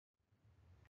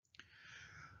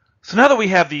So now that we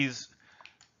have these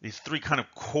three kind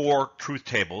of core truth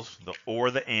tables, the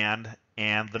or, the and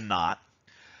the not,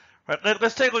 right,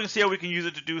 let's take a look and see how we can use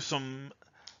it to do some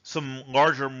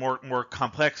larger, more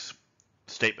complex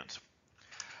statements.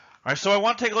 All right, so I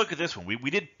want to take a look at this one. We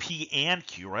did P and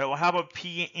Q, right? Well, how about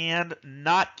P and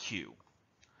not Q?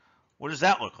 What does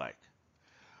that look like?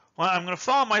 Well, I'm going to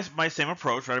follow my same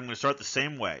approach, right? I'm going to start the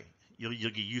same way. You'll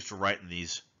get used to writing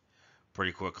these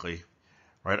pretty quickly,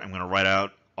 right? I'm going to write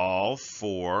out all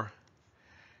four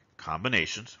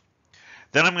combinations.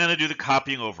 Then I'm going to do the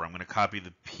copying over. I'm going to copy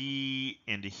the P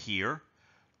into here.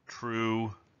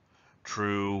 True,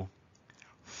 true,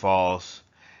 false,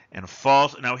 and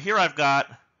false. Now here I've got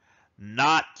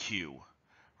not Q.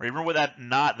 Remember what that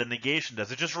not, the negation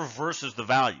does? It just reverses the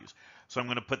values. So I'm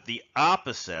going to put the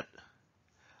opposite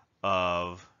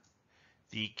of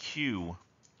the Q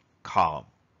column.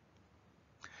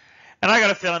 And I got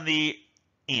to fill in the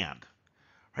and.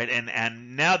 Right?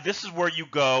 And now this is where you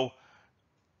go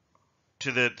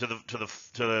to the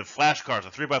flashcards, the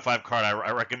 3x5 card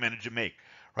I recommended you make,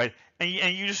 right? And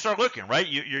you just start looking, right?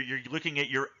 You're looking at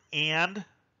your and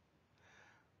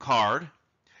card, and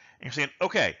you're saying,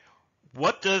 okay,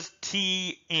 what does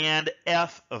T and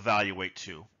F evaluate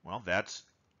to? Well, that's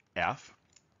F.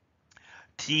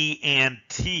 T and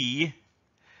T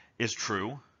is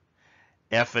true.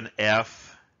 F and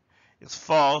F is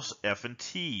false. F and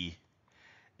T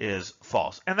is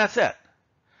false. And that's it.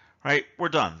 Right? We're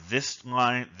done. This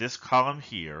line, this column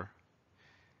here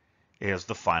is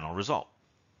the final result.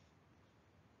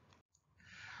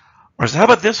 Or so how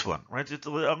about this one? Right? It's a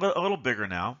little bigger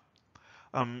now.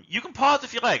 You can pause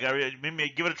if you like.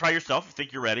 Maybe give it a try yourself if you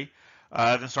think you're ready.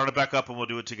 Then start it back up and we'll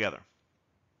do it together.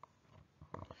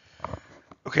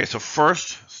 Okay, so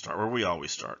first, start where we always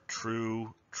start.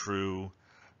 True, true,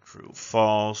 true,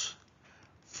 false,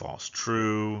 false,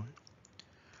 true,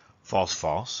 false,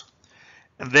 false.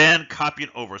 And then copy it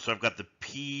over. So I've got the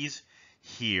P's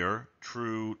here.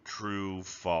 True, true,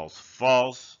 false,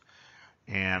 false.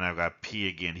 And I've got P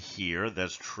again here.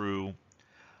 That's true,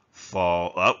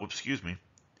 false. Oh, whoops, excuse me.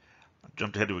 I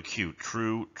jumped ahead to a Q.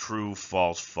 True, true,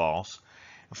 false, false.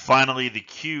 And finally, the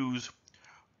Q's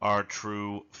are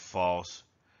true, false,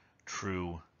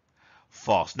 true,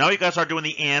 false. Now you guys are doing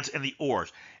the ands and the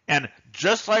ors. And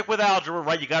just like with algebra,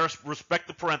 right, you got to respect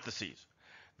the parentheses.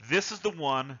 This is the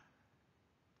one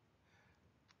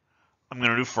I'm going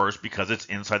to do first because it's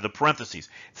inside the parentheses.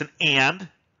 It's an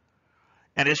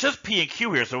and it's just P and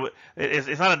Q here, so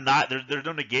it's not a not. There's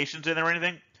no negations in there or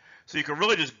anything. So you can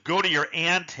really just go to your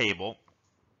and table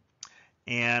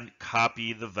and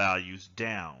copy the values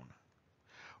down.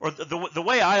 Or the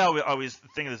way I always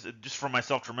think of this, just for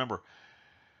myself to remember,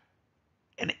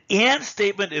 an and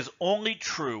statement is only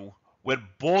true when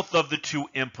both of the two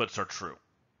inputs are true.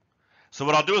 So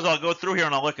what I'll do is I'll go through here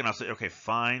and I'll look and I'll say, okay,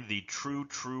 find the true,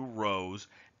 true rows.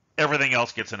 Everything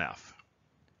else gets an F.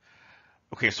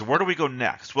 Okay, so where do we go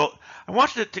next? Well, I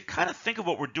want you to kind of think of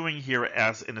what we're doing here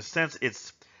as, in a sense,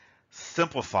 it's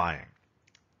simplifying.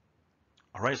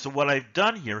 All right, so what I've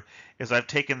done here is I've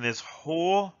taken this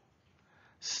whole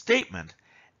statement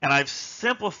and I've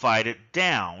simplified it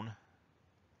down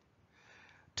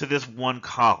to this one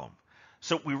column.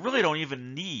 So we really don't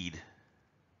even need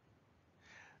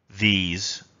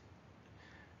these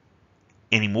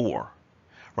anymore.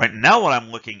 Right now what I'm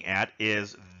looking at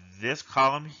is this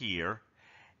column here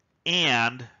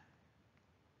and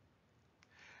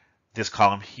this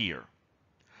column here,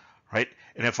 right?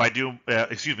 And if I do,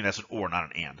 excuse me, that's an or,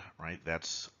 not an and, right?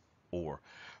 That's or.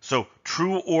 So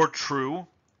true or true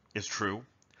is true.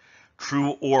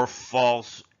 True or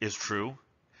false is true.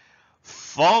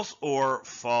 False or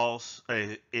false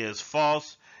is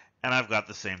false. And I've got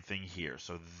the same thing here.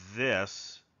 So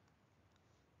this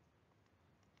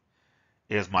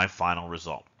is my final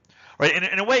result. Right?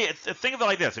 In a way, think of it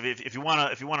like this. If you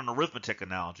want an arithmetic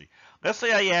analogy, let's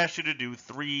say I asked you to do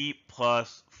 3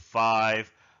 plus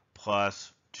 5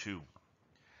 plus 2.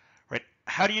 Right?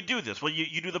 How do you do this? Well,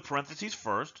 you do the parentheses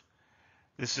first.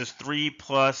 This is 3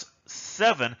 plus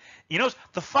 7. You notice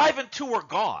the 5 and 2 are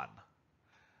gone.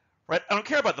 Right? I don't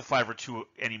care about the 5 or 2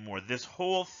 anymore. This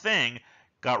whole thing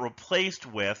got replaced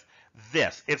with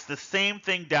this. It's the same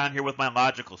thing down here with my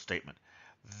logical statement.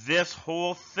 This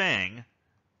whole thing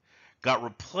got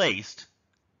replaced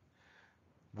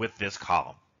with this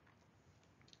column.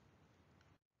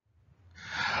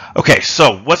 Okay,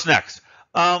 so what's next?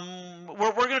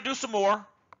 We're going to do some more.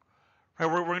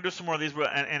 Right, we're going to do some more of these,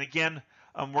 and again,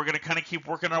 we're going to kind of keep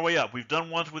working our way up. We've done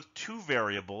ones with 2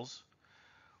 variables.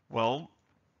 Well,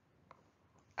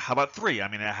 how about 3? I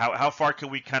mean, how far can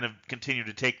we kind of continue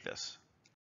to take this?